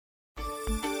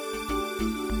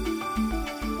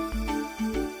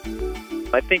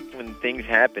I think when things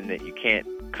happen that you can't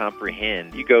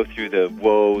comprehend, you go through the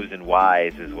woes and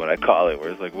whys is what I call it, where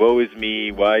it's like, woe is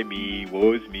me, why me,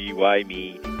 woe is me, why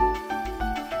me.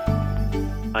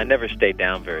 I never stayed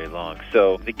down very long,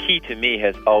 so the key to me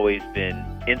has always been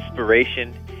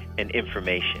inspiration and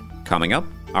information. Coming up,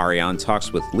 Ariane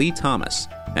talks with Lee Thomas,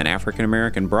 an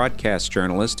African-American broadcast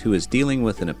journalist who is dealing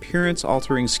with an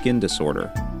appearance-altering skin disorder.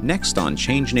 Next on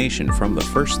Change Nation from the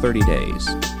First 30 Days.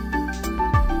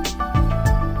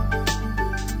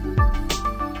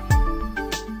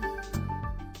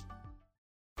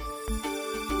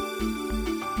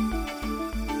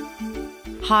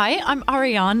 Hi, I'm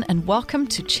Ariane, and welcome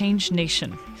to Change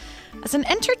Nation. As an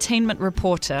entertainment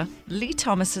reporter, Lee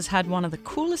Thomas has had one of the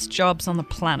coolest jobs on the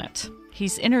planet.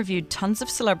 He's interviewed tons of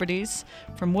celebrities,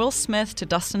 from Will Smith to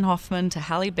Dustin Hoffman to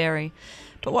Halle Berry.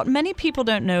 But what many people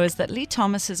don't know is that Lee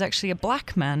Thomas is actually a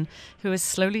black man who is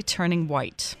slowly turning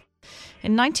white.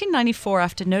 In 1994,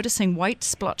 after noticing white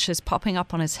splotches popping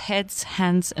up on his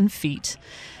hands, and feet,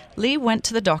 Lee went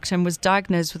to the doctor and was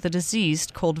diagnosed with a disease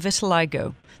called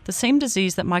vitiligo, the same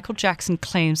disease that Michael Jackson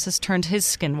claims has turned his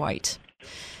skin white.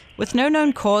 With no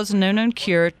known cause and no known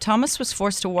cure, Thomas was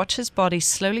forced to watch his body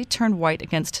slowly turn white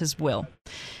against his will.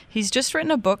 He's just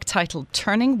written a book titled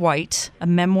Turning White, A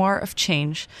Memoir of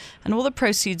Change, and all the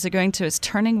proceeds are going to his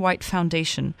Turning White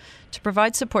Foundation to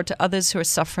provide support to others who are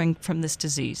suffering from this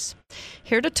disease.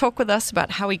 Here to talk with us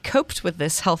about how he coped with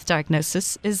this health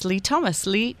diagnosis is Lee Thomas.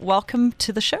 Lee, welcome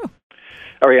to the show.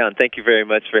 Ariane, thank you very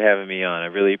much for having me on. I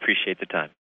really appreciate the time.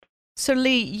 So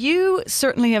Lee, you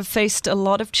certainly have faced a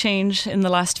lot of change in the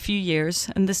last few years,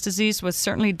 and this disease was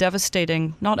certainly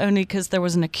devastating, not only because there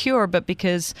wasn't a cure, but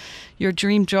because your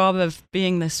dream job of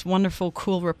being this wonderful,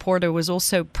 cool reporter was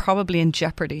also probably in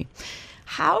jeopardy.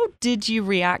 How did you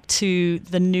react to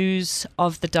the news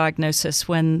of the diagnosis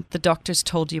when the doctors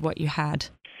told you what you had?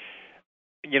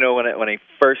 You know, when he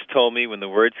first told me, when the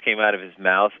words came out of his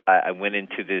mouth, I went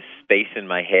into this space in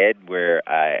my head where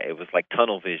it was like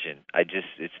tunnel vision.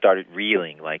 It started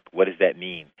reeling, like, what does that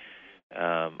mean?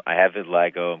 I have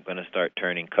vitiligo, I'm going to start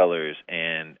turning colors,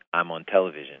 and I'm on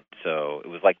television. So it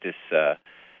was like this,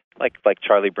 like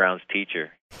Charlie Brown's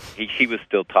teacher. He was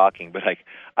still talking, but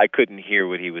I couldn't hear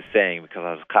what he was saying because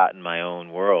I was caught in my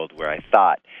own world where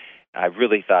I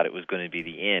really thought it was going to be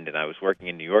the end. And I was working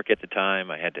in New York at the time.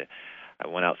 I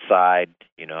went outside,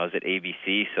 I was at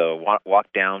ABC, so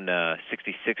walked down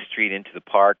 66th Street into the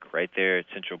park right there at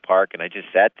Central Park, and I just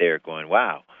sat there going,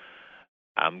 wow,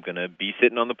 I'm going to be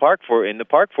sitting in the park for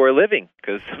a living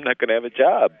because I'm not going to have a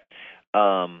job.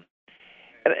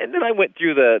 And then I went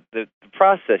through the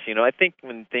process. I think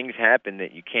when things happen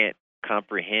that you can't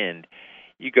comprehend,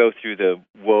 you go through the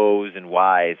woes and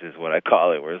whys is what I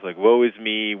call it, where it's like, woe is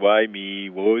me, why me,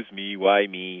 woe is me, why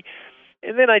me.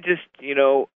 And then I just,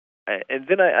 I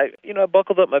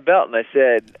buckled up my belt and I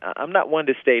said, I'm not one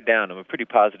to stay down. I'm a pretty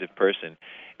positive person.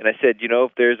 And I said,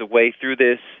 if there's a way through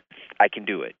this, I can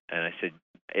do it. And I said,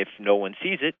 if no one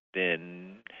sees it,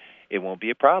 then it won't be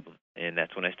a problem. And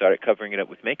that's when I started covering it up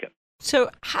with makeup. So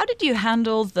how did you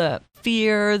handle the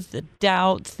fear, the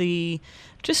doubt,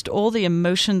 just all the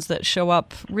emotions that show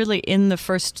up really in the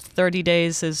first 30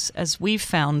 days as we've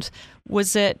found?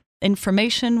 Was it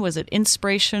information, was it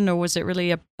inspiration, or was it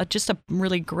really just a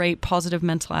really great positive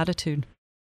mental attitude?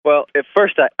 Well, at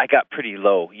first I got pretty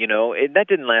low, that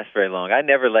didn't last very long. I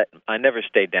never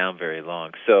stayed down very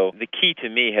long. So the key to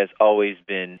me has always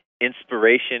been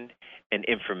inspiration and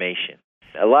information.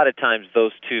 A lot of times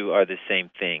those two are the same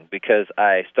thing because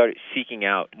I started seeking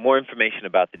out more information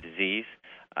about the disease.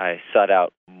 I sought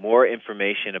out more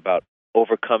information about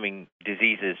overcoming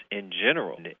diseases in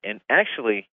general. And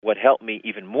actually, what helped me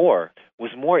even more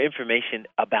was more information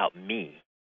about me.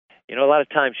 A lot of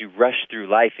times you rush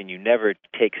through life and you never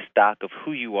take stock of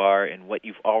who you are and what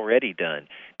you've already done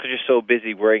because you're so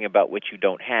busy worrying about what you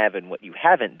don't have and what you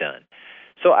haven't done.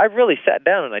 So I really sat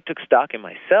down and I took stock in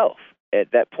myself.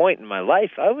 At that point in my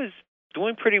life, I was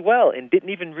doing pretty well and didn't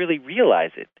even really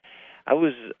realize it. I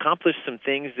was accomplished some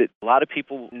things that a lot of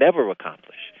people never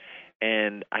accomplish.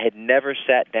 And I had never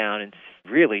sat down and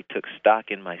really took stock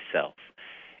in myself.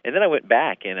 And then I went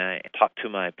back and I talked to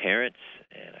my parents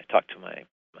and I talked to my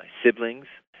siblings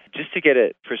just to get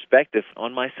a perspective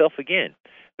on myself again.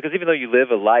 Because even though you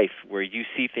live a life where you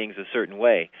see things a certain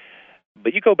way,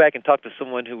 but you go back and talk to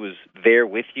someone who was there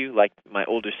with you, like my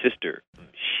older sister,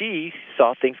 she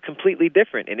saw things completely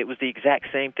different, and it was the exact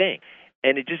same thing.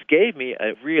 And it just gave me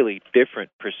a really different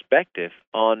perspective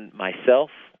on myself,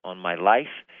 on my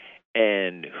life,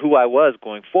 and who I was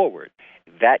going forward.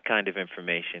 That kind of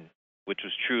information, which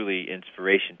was truly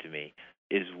inspiration to me,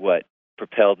 is what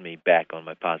propelled me back on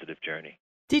my positive journey.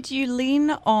 Did you lean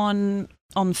on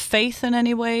faith in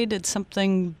any way? Did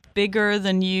something bigger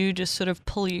than you just sort of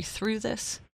pull you through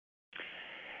this?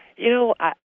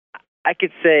 I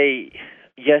could say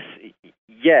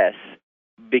yes,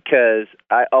 because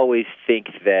I always think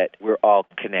that we're all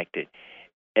connected.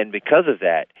 And because of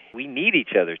that, we need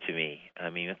each other to me.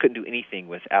 I mean, I couldn't do anything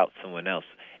without someone else.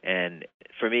 And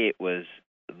for me, it was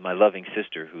my loving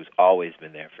sister who's always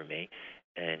been there for me.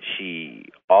 And she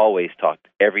always talked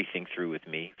everything through with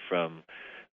me, from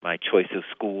my choice of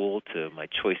school to my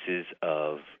choices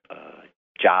of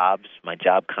jobs, my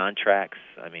job contracts.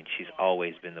 I mean, she's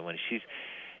always been the one.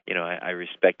 I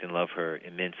respect and love her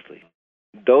immensely.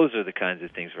 Those are the kinds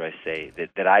of things where I say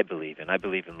that I believe in. I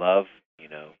believe in love,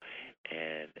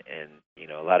 and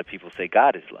a lot of people say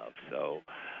God is love. So,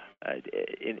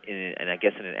 and I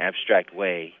guess in an abstract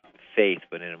way, faith,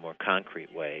 but in a more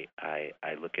concrete way, I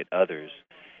look at others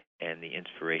and the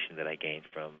inspiration that I gained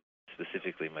from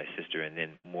specifically my sister, and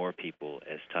then more people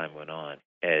as time went on,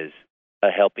 as a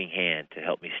helping hand to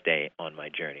help me stay on my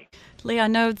journey. Lee, I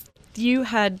know you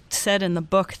had said in the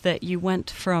book that you went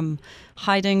from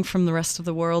hiding from the rest of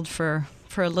the world for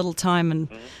a little time, and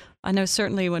I know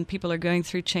certainly when people are going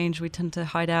through change, we tend to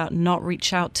hide out and not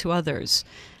reach out to others.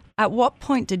 At what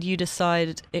point did you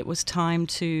decide it was time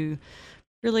to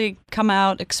really come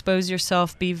out, expose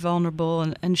yourself, be vulnerable,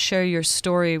 and share your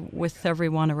story with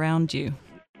everyone around you?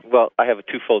 Well, I have a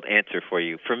twofold answer for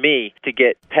you. For me, to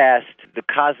get past the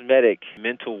cosmetic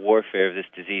mental warfare of this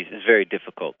disease is very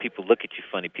difficult. People look at you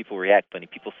funny. People react funny.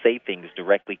 People say things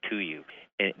directly to you.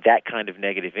 And that kind of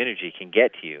negative energy can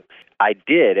get to you. I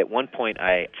did. At one point,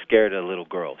 I scared a little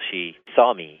girl. She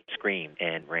saw me scream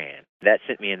and ran. That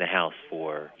sent me in the house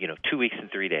for, 2 weeks and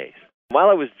 3 days. While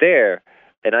I was there,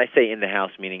 and I say in the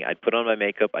house, meaning I'd put on my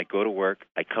makeup, I'd go to work,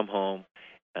 I'd come home,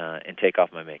 and take off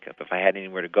my makeup. If I had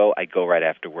anywhere to go, I'd go right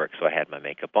after work. So I had my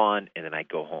makeup on, and then I'd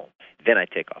go home. Then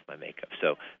I'd take off my makeup.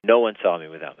 So no one saw me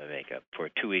without my makeup for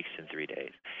 2 weeks and 3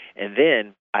 days. And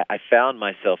then I found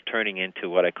myself turning into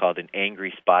what I called an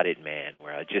angry spotted man,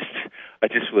 where I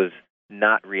just was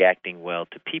not reacting well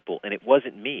to people, and it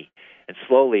wasn't me. And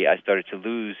slowly I started to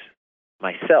lose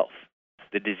myself.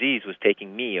 The disease was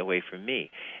taking me away from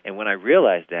me. And when I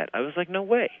realized that, I was like, no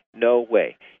way. You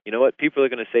know what? People are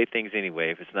going to say things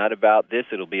anyway. If it's not about this,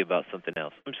 it'll be about something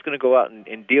else. I'm just going to go out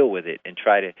and deal with it and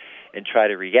try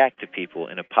to react to people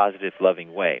in a positive,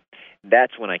 loving way.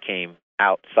 That's when I came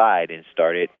outside and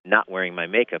started not wearing my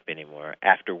makeup anymore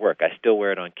after work. I still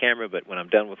wear it on camera, but when I'm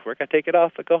done with work, I take it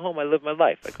off. I go home. I live my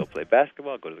life. I go play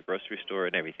basketball, go to the grocery store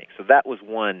and everything. So that was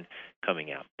one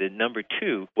coming out. The number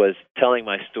two was telling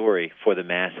my story for the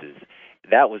masses.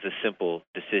 That was a simple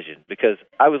decision because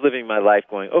I was living my life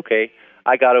going, okay,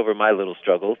 I got over my little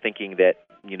struggle thinking that,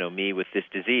 me with this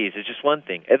disease is just one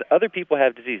thing. Other people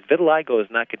have disease. Vitiligo is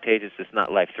not contagious. It's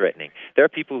not life-threatening. There are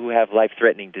people who have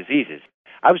life-threatening diseases.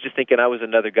 I was just thinking I was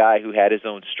another guy who had his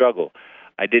own struggle.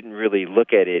 I didn't really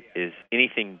look at it as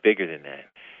anything bigger than that.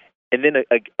 And then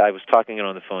I was talking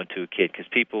on the phone to a kid because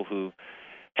people who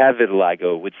have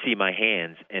vitiligo would see my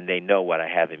hands and they know what I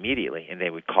have immediately, and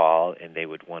they would call and they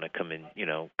would want to come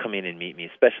in and meet me,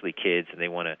 especially kids, and they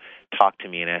want to talk to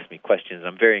me and ask me questions.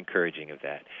 I'm very encouraging of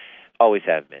that. Always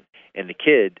have been. And the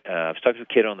kid, I was talking to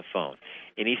a kid on the phone,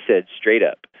 and he said straight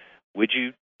up, would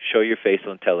you show your face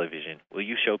on television? Will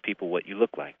you show people what you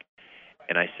look like?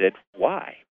 And I said,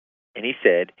 why? And he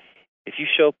said, if you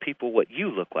show people what you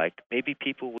look like, maybe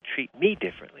people will treat me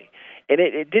differently. And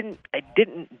it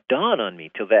didn't dawn on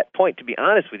me till that point, to be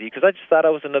honest with you, because I just thought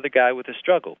I was another guy with a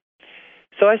struggle.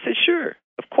 So I said, sure,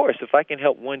 of course, if I can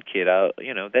help one kid out,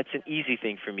 that's an easy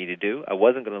thing for me to do. I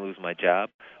wasn't going to lose my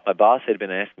job. My boss had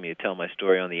been asking me to tell my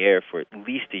story on the air for at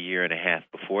least a year and a half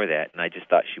before that, and I just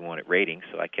thought she wanted ratings,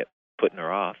 so I kept putting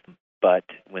her off. But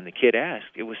when the kid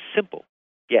asked, it was simple.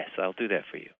 Yes, I'll do that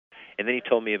for you. And then he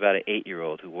told me about an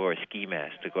 8-year-old who wore a ski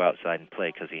mask to go outside and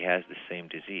play because he has the same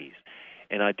disease.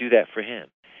 And I'd do that for him.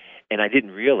 And I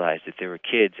didn't realize that there were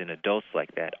kids and adults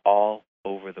like that all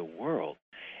over the world.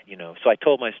 So I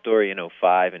told my story in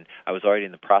 2005, and I was already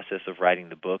in the process of writing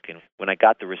the book. And when I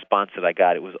got the response that I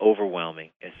got, it was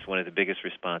overwhelming. It's one of the biggest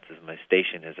responses my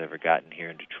station has ever gotten here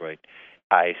in Detroit.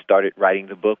 I started writing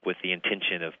the book with the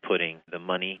intention of putting the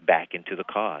money back into the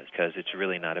cause because it's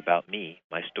really not about me.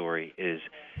 My story is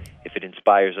if it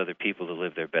inspires other people to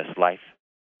live their best life,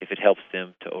 if it helps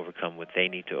them to overcome what they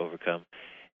need to overcome,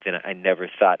 then I never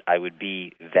thought I would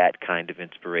be that kind of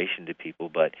inspiration to people.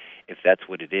 But if that's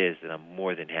what it is, then I'm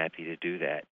more than happy to do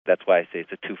that. That's why I say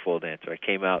it's a twofold answer. I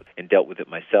came out and dealt with it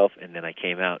myself, and then I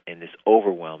came out in this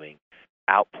overwhelming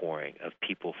outpouring of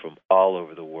people from all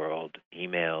over the world,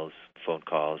 emails, phone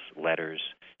calls, letters,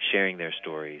 sharing their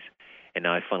stories. And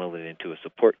now I funnel it into a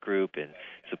support group and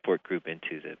support group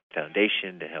into the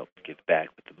foundation to help give back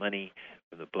with the money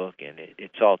from the book. And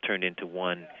it's all turned into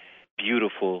one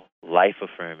beautiful,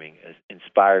 life-affirming,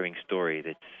 inspiring story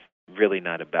that's really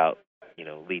not about,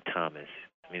 Lee Thomas.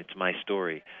 I mean, it's my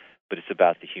story, but it's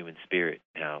about the human spirit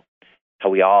now, how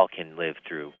we all can live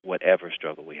through whatever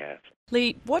struggle we have.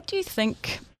 Lee, what do you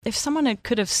think, if someone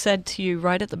could have said to you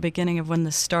right at the beginning of when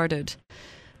this started,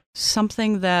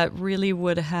 something that really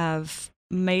would have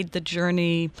made the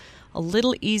journey a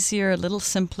little easier, a little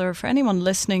simpler for anyone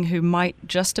listening who might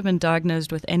just have been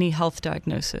diagnosed with any health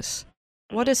diagnosis?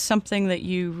 What is something that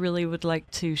you really would like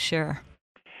to share?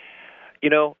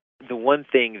 The one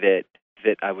thing that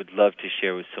I would love to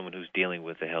share with someone who's dealing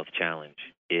with a health challenge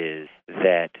is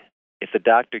that if the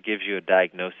doctor gives you a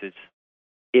diagnosis,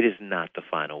 it is not the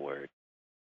final word.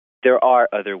 There are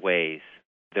other ways.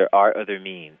 There are other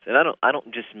means. And I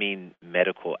don't just mean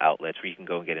medical outlets where you can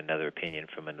go and get another opinion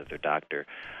from another doctor.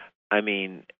 I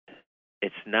mean,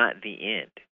 it's not the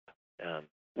end.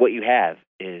 What you have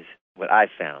is, what I've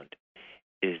found,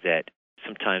 is that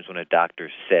sometimes when a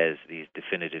doctor says these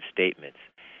definitive statements,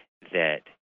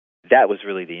 that was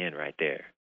really the end right there.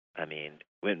 I mean,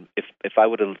 if I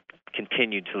would have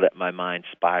continued to let my mind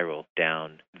spiral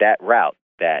down that route,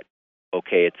 that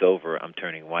okay, it's over, I'm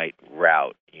turning white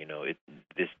route,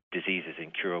 this disease is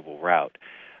incurable route,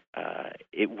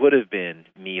 it would have been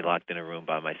me locked in a room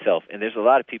by myself. And there's a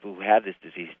lot of people who have this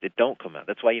disease that don't come out.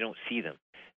 That's why you don't see them.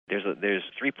 There's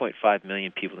 3.5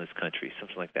 million people in this country,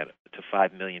 something like that, to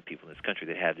 5 million people in this country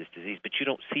that have this disease, but you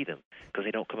don't see them because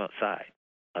they don't come outside.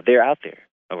 They're out there,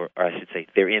 or I should say,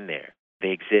 they're in there. They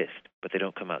exist, but they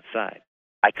don't come outside.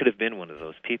 I could have been one of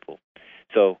those people.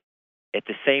 So at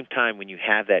the same time, when you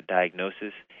have that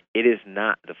diagnosis, it is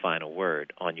not the final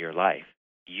word on your life.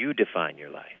 You define your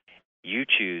life. You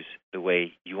choose the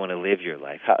way you want to live your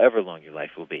life, however long your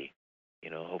life will be.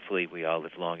 Hopefully we all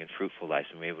live long and fruitful lives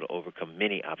and we're able to overcome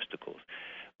many obstacles.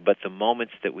 But the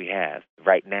moments that we have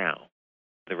right now,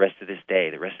 the rest of this day,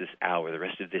 the rest of this hour, the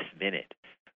rest of this minute,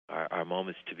 are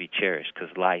moments to be cherished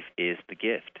because life is the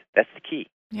gift. That's the key.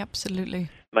 Yeah, absolutely.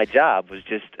 My job was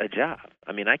just a job.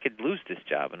 I mean, I could lose this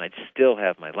job and I'd still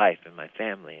have my life and my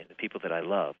family and the people that I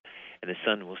love, and the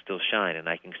sun will still shine, and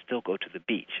I can still go to the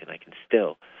beach, and I can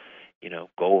still,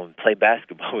 go and play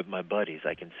basketball with my buddies.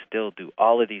 I can still do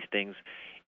all of these things,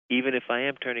 even if I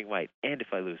am turning white and if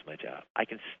I lose my job. I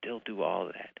can still do all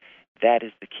of that. That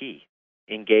is the key.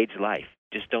 Engage life.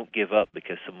 Just don't give up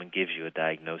because someone gives you a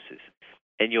diagnosis.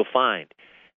 And you'll find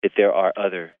that there are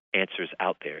other answers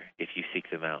out there if you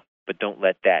seek them out. But don't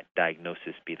let that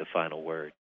diagnosis be the final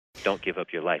word. Don't give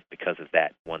up your life because of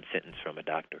that one sentence from a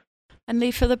doctor. And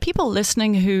Lee, for the people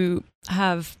listening who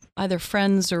have either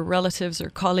friends or relatives or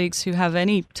colleagues who have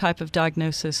any type of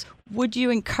diagnosis, would you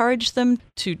encourage them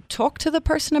to talk to the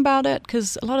person about it?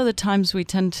 Because a lot of the times we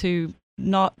tend to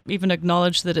not even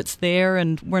acknowledge that it's there,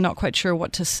 and we're not quite sure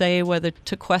what to say, whether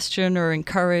to question or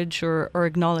encourage or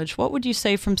acknowledge. What would you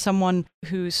say from someone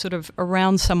who's sort of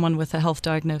around someone with a health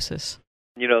diagnosis?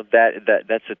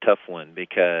 That's a tough one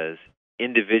because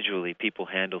individually people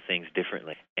handle things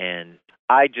differently. And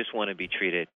I just want to be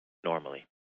treated normally.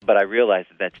 But I realize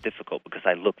that that's difficult because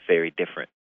I look very different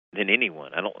than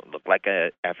anyone. I don't look like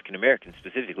an African American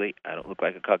specifically. I don't look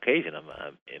like a Caucasian.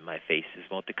 And my face is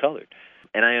multicolored.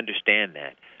 And I understand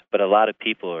that. But a lot of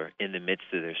people are in the midst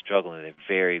of their struggle, and they're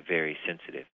very, very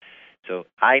sensitive. So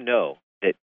I know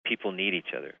that people need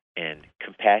each other. And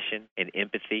compassion and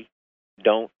empathy,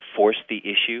 don't force the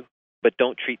issue, but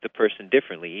don't treat the person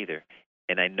differently either.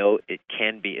 And I know it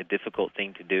can be a difficult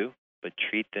thing to do, but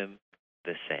treat them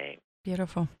the same.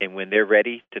 Beautiful. And when they're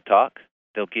ready to talk,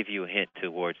 they'll give you a hint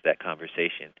towards that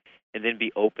conversation. And then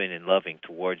be open and loving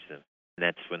towards them. And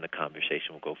that's when the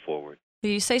conversation will go forward.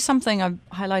 You say something I've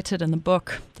highlighted in the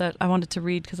book that I wanted to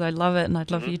read because I love it, and I'd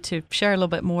love you to share a little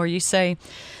bit more. You say,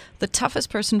 the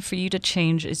toughest person for you to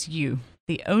change is you.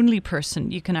 The only person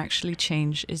you can actually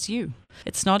change is you.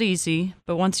 It's not easy,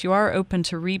 but once you are open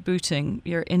to rebooting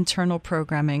your internal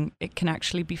programming, it can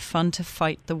actually be fun to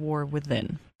fight the war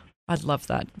within. I love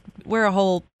that. We're a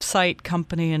whole site,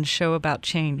 company, and show about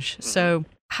change. So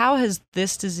how has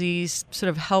this disease sort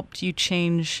of helped you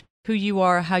change who you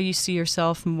are, how you see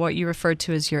yourself, and what you refer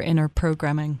to as your inner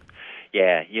programming?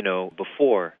 Yeah,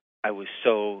 before I was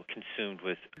so consumed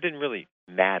with, it didn't really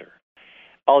matter.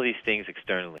 All these things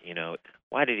externally,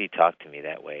 why did he talk to me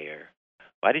that way? Or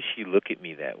why did she look at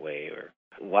me that way? Or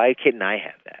why couldn't I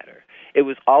have that? Or it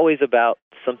was always about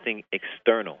something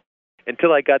external.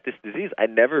 Until I got this disease, I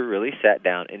never really sat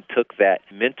down and took that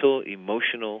mental,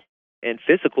 emotional, and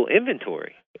physical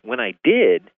inventory. When I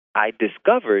did, I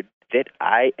discovered that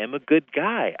I am a good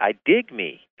guy. I dig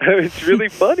me. It's really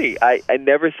funny. I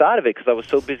never thought of it because I was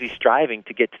so busy striving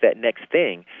to get to that next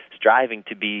thing, striving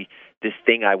to be this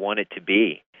thing I wanted to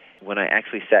be. When I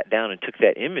actually sat down and took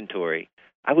that inventory,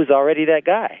 I was already that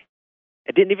guy.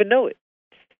 I didn't even know it.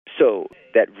 So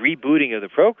that rebooting of the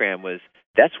program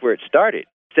that's where it started.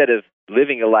 Instead of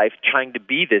living a life trying to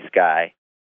be this guy,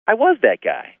 I was that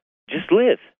guy. Just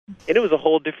live. And it was a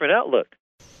whole different outlook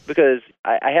because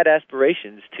I had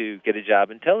aspirations to get a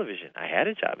job in television. I had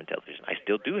a job in television. I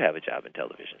still do have a job in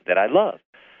television that I love.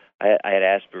 I had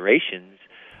aspirations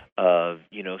of,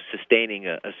 sustaining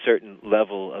a certain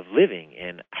level of living,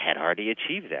 and I had already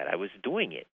achieved that. I was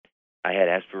doing it. I had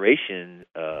aspirations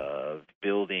of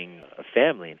building a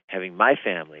family and having my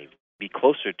family be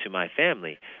closer to my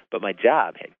family, but my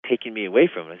job had taken me away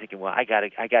from it. I was thinking, well, I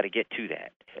gotta get to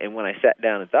that. And when I sat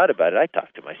down and thought about it, I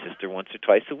talk to my sister once or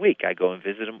twice a week. I go and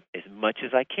visit them as much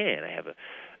as I can. I have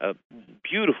a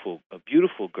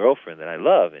beautiful girlfriend that I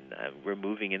love, and we're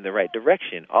moving in the right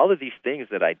direction. All of these things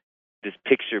this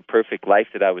picture perfect life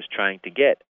that I was trying to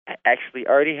get, I actually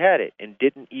already had it and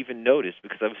didn't even notice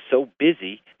because I was so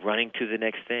busy running to the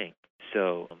next thing.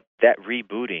 So that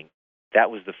rebooting,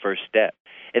 that was the first step.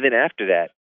 And then after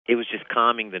that, it was just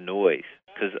calming the noise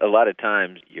because a lot of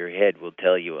times your head will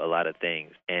tell you a lot of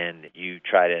things and you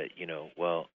try to,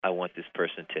 well, I want this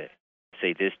person to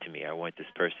say this to me. I want this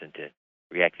person to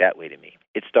react that way to me.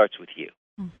 It starts with you.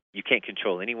 You can't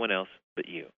control anyone else but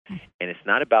you. And it's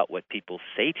not about what people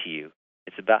say to you.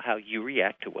 It's about how you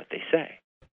react to what they say.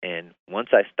 And once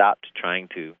I stopped trying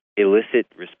to elicit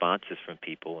responses from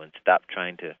people and stopped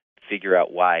trying to figure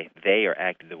out why they are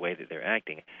acting the way that they're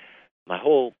acting, my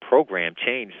whole program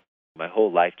changed. My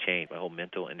whole life changed. My whole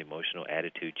mental and emotional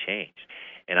attitude changed.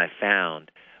 And I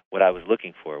found what I was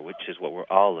looking for, which is what we're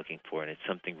all looking for, and it's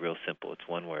something real simple. It's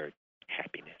one word: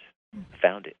 happiness. I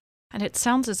found it. And it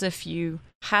sounds as if you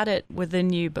had it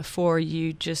within you before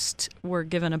you just were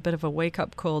given a bit of a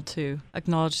wake-up call to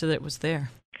acknowledge that it was there.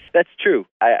 That's true.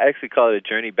 I actually call it a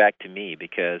journey back to me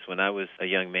because when I was a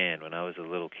young man, when I was a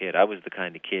little kid, I was the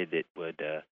kind of kid that would,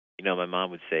 my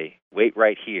mom would say, wait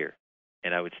right here.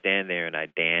 And I would stand there and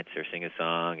I'd dance or sing a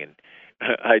song and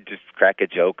I'd just crack a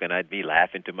joke and I'd be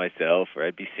laughing to myself or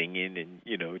I'd be singing and,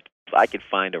 I could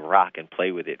find a rock and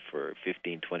play with it for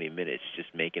 15, 20 minutes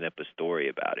just making up a story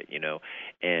about it,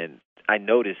 And I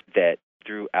noticed that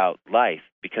throughout life,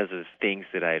 because of things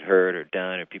that I had heard or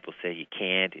done or people say you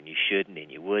can't and you shouldn't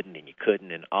and you wouldn't and you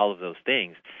couldn't and all of those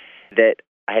things, that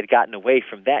I had gotten away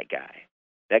from that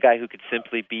guy who could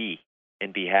simply be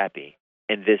and be happy.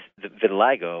 And the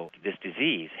vitiligo, this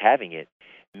disease, having it,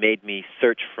 made me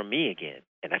search for me again.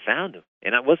 And I found him.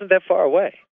 And I wasn't that far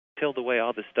away. Peeled away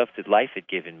all the stuff that life had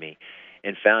given me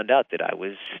and found out that I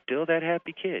was still that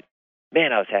happy kid.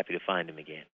 Man, I was happy to find him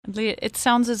again. Lee, it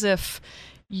sounds as if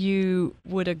you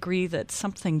would agree that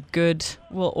something good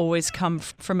will always come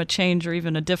from a change or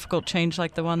even a difficult change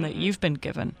like the one that you've been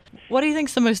given. What do you think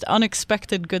is the most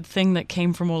unexpected good thing that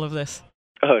came from all of this?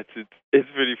 Oh, it's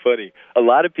pretty funny. A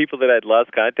lot of people that I'd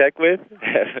lost contact with,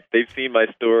 they've seen my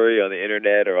story on the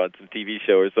internet or on some TV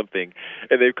show or something,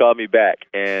 and they've called me back.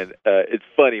 And it's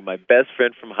funny. My best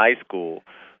friend from high school,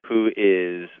 who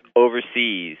is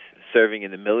overseas serving in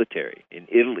the military in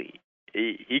Italy,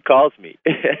 he calls me,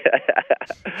 and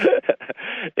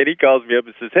he calls me up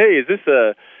and says, "Hey, is this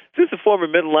a former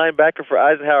middle linebacker for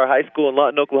Eisenhower High School in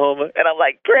Lawton, Oklahoma?" And I'm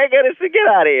like, "Craig Edison, get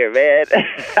out of here, man!"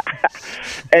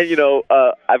 And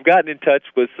I've gotten in touch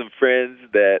with some friends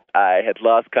that I had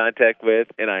lost contact with,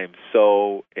 and I am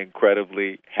so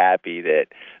incredibly happy that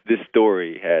this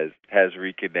story has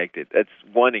reconnected. That's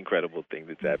one incredible thing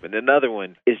that's happened. Another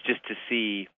one is just to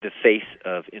see the face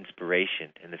of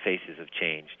inspiration and the faces of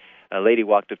change. A lady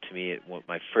walked up to me at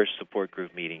my first support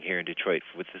group meeting here in Detroit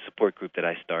with the support group that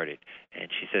I started, and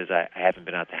she says, I haven't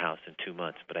been out the house in 2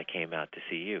 months, but I came out to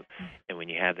see you. And when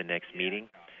you have the next meeting,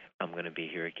 I'm going to be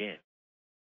here again.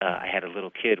 I had a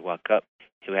little kid walk up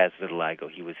who has vitiligo.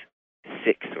 He was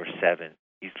 6 or 7.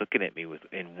 He's looking at me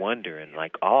in wonder and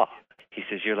like awe. He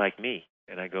says, "You're like me."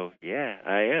 And I go, "Yeah,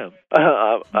 I am.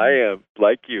 I am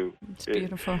like you." It's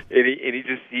beautiful. And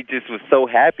he just was so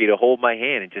happy to hold my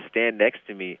hand and just stand next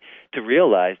to me to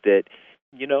realize that,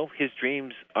 his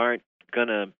dreams aren't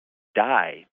gonna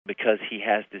die because he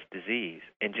has this disease.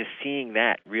 And just seeing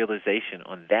that realization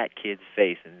on that kid's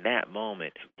face in that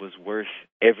moment was worth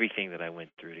everything that I went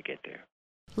through to get there.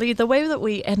 Lee, the way that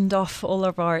we end off all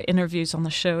of our interviews on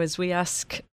the show is we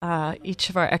ask each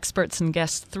of our experts and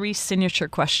guests 3 signature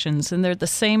questions, and they're the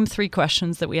same 3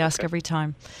 questions that we ask every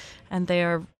time, and they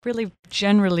are really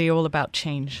generally all about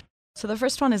change. So the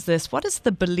first one is this: what is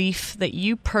the belief that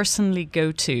you personally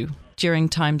go to during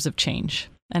times of change?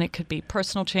 And it could be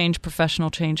personal change, professional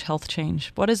change, health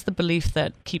change. What is the belief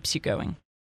that keeps you going?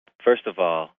 First of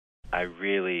all, I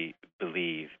really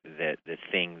believe that the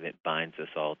thing that binds us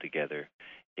all together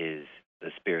is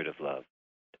the spirit of love.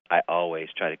 I always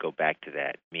try to go back to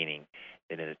that, meaning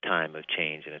that in a time of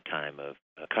change, in a time of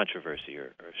controversy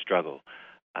or struggle,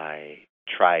 I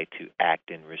try to act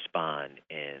and respond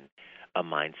in a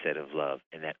mindset of love,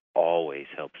 and that always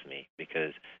helps me,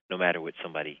 because no matter what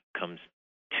somebody comes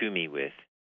to me with,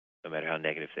 no matter how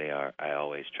negative they are, I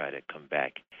always try to come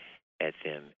back at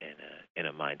them in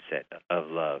a mindset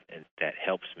of love, and that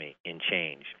helps me in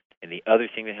change. And the other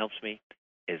thing that helps me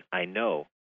is I know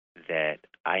that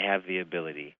I have the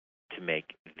ability to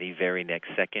make the very next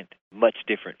second much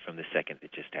different from the second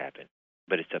that just happened.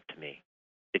 But it's up to me.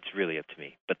 It's really up to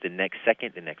me. But the next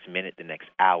second, the next minute, the next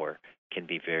hour can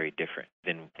be very different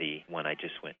than the one I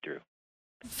just went through.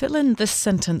 Fill in this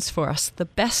sentence for us. The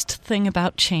best thing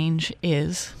about change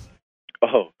is...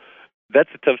 Oh, that's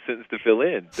a tough sentence to fill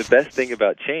in. The best thing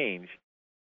about change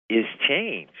is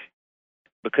change,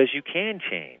 because you can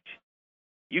change.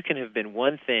 You can have been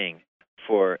one thing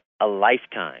for a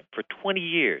lifetime, for 20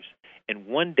 years, and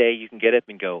one day you can get up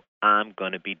and go, I'm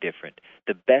going to be different.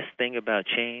 The best thing about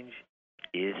change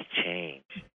is change.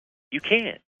 You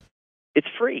can. It's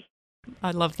free. I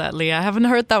love that, Lee. I haven't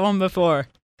heard that one before.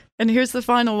 And here's the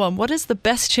final one. What is the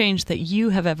best change that you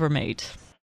have ever made?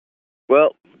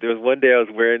 Well, there was one day I was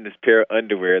wearing this pair of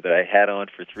underwear that I had on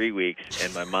for 3 weeks,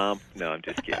 and my mom... No, I'm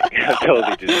just kidding. I'm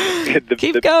totally just kidding.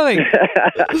 Keep going.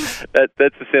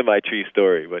 That's a semi-true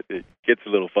story, but it gets a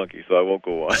little funky, so I won't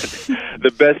go on.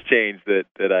 The best change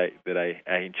that I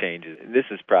change, and this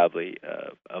is probably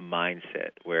a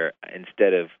mindset where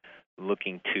instead of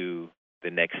looking to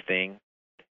the next thing,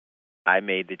 I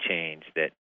made the change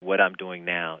that what I'm doing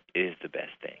now is the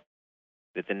best thing.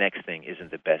 That the next thing isn't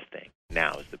the best thing.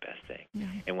 Now is the best thing. Yeah.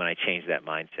 And when I changed that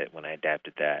mindset, when I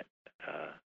adapted that,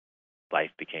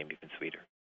 life became even sweeter.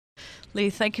 Lee,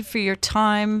 thank you for your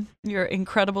time, your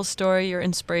incredible story, your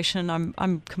inspiration.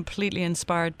 I'm completely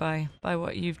inspired by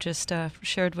what you've just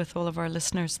shared with all of our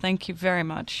listeners. Thank you very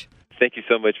much. Thank you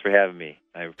so much for having me.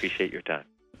 I appreciate your time.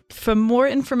 For more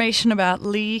information about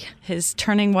Lee, his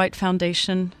Turning White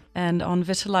Foundation, and on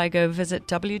vitiligo, visit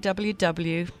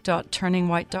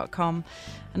www.turningwhite.com,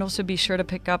 and also be sure to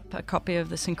pick up a copy of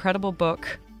this incredible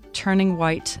book, Turning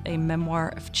White, A Memoir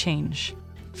of Change.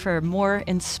 For more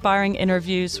inspiring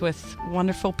interviews with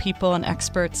wonderful people and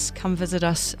experts, come visit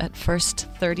us at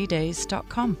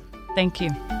first30days.com. Thank you.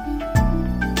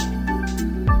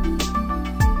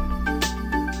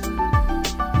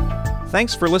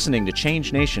 Thanks for listening to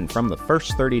Change Nation from the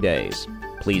First 30 Days.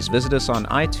 Please visit us on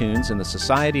iTunes in the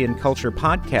Society and Culture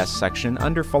podcast section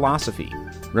under Philosophy.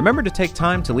 Remember to take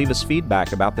time to leave us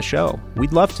feedback about the show.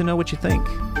 We'd love to know what you think.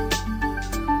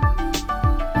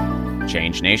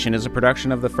 Change Nation is a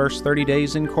production of the First 30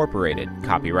 Days Incorporated.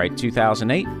 Copyright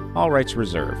 2008, all rights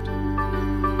reserved.